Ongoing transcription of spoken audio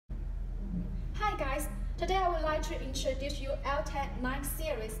guys, today I would like to introduce you LTECH 9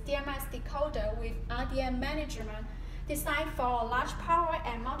 series DMX decoder with RDM management designed for large power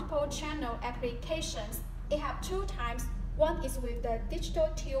and multiple channel applications. It has two types. One is with the digital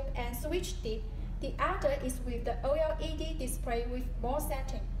tube and switch dip. The other is with the OLED display with more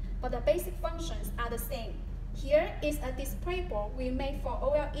settings, but the basic functions are the same. Here is a display board we made for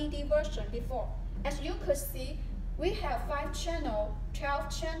OLED version before. As you could see, we have 5 channel,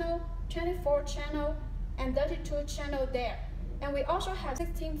 12 channel, 24 channel, and 32 channel there. And we also have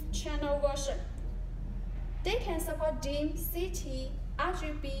 16 channel version. They can support DIMM, CT,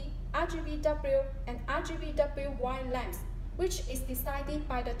 RGB, RGBW, and RGBWY lamps, which is decided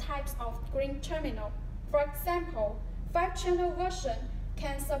by the types of green terminal. For example, 5-channel version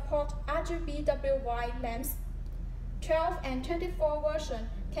can support RGBWY lamps. 12 and 24 version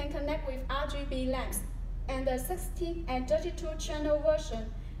can connect with RGB lamps, and the 16 and 32 channel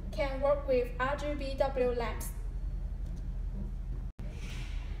version can work with RGBW lamps.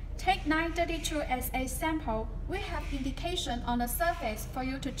 Take 932 as a sample. We have indication on the surface for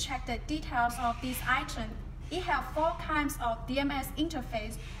you to check the details of this item. It has 4 kinds of DMX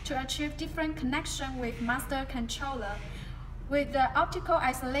interface to achieve different connection with master controller. With the optical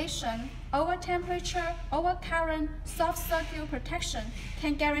isolation, over temperature, over current, soft circuit protection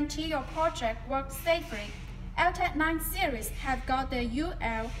can guarantee your project works safely. LTECH 9 series have got the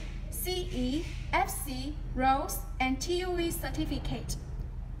UL, CE, FC, ROSE, and TUV certificate.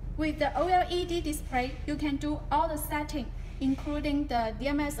 With the OLED display, you can do all the settings, including the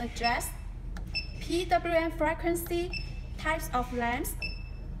DMX address, PWM frequency, types of lamps,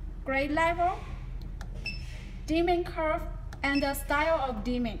 gray level, dimming curve, and the style of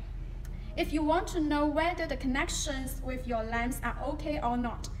dimming. If you want to know whether the connections with your lamps are okay or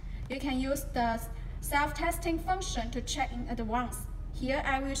not, you can use the self-testing function to check in advance. Here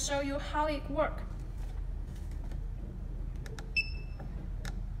I will show you how it works.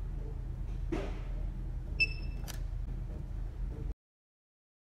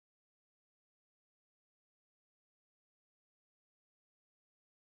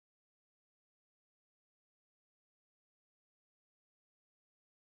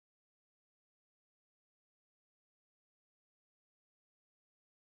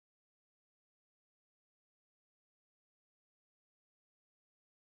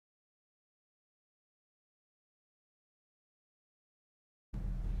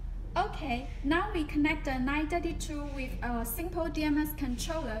 Okay, now we connect the 932 with a simple DMX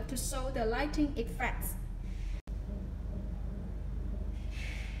controller to show the lighting effects.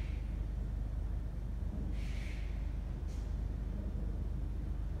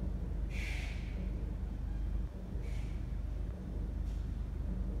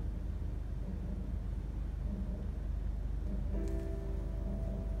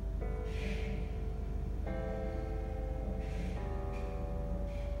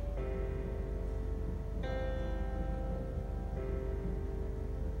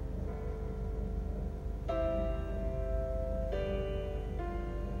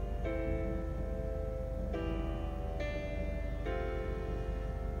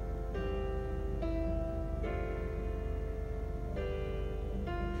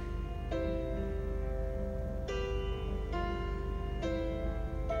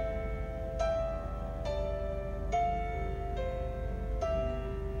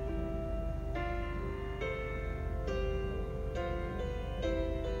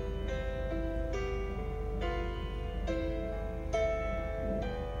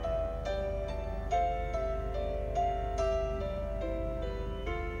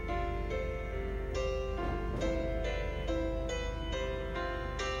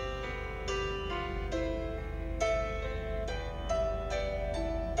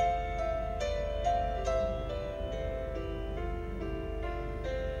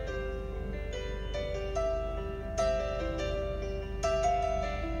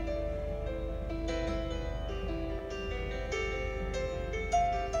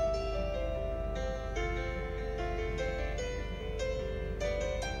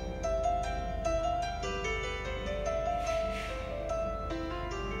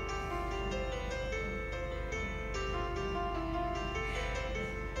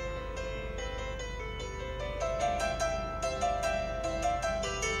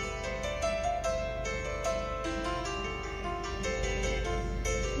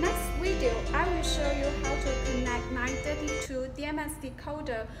 I will show you how to connect 932 DMX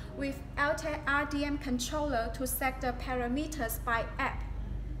decoder with LTECH RDM controller to set the parameters by app.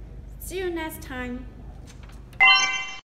 See you next time.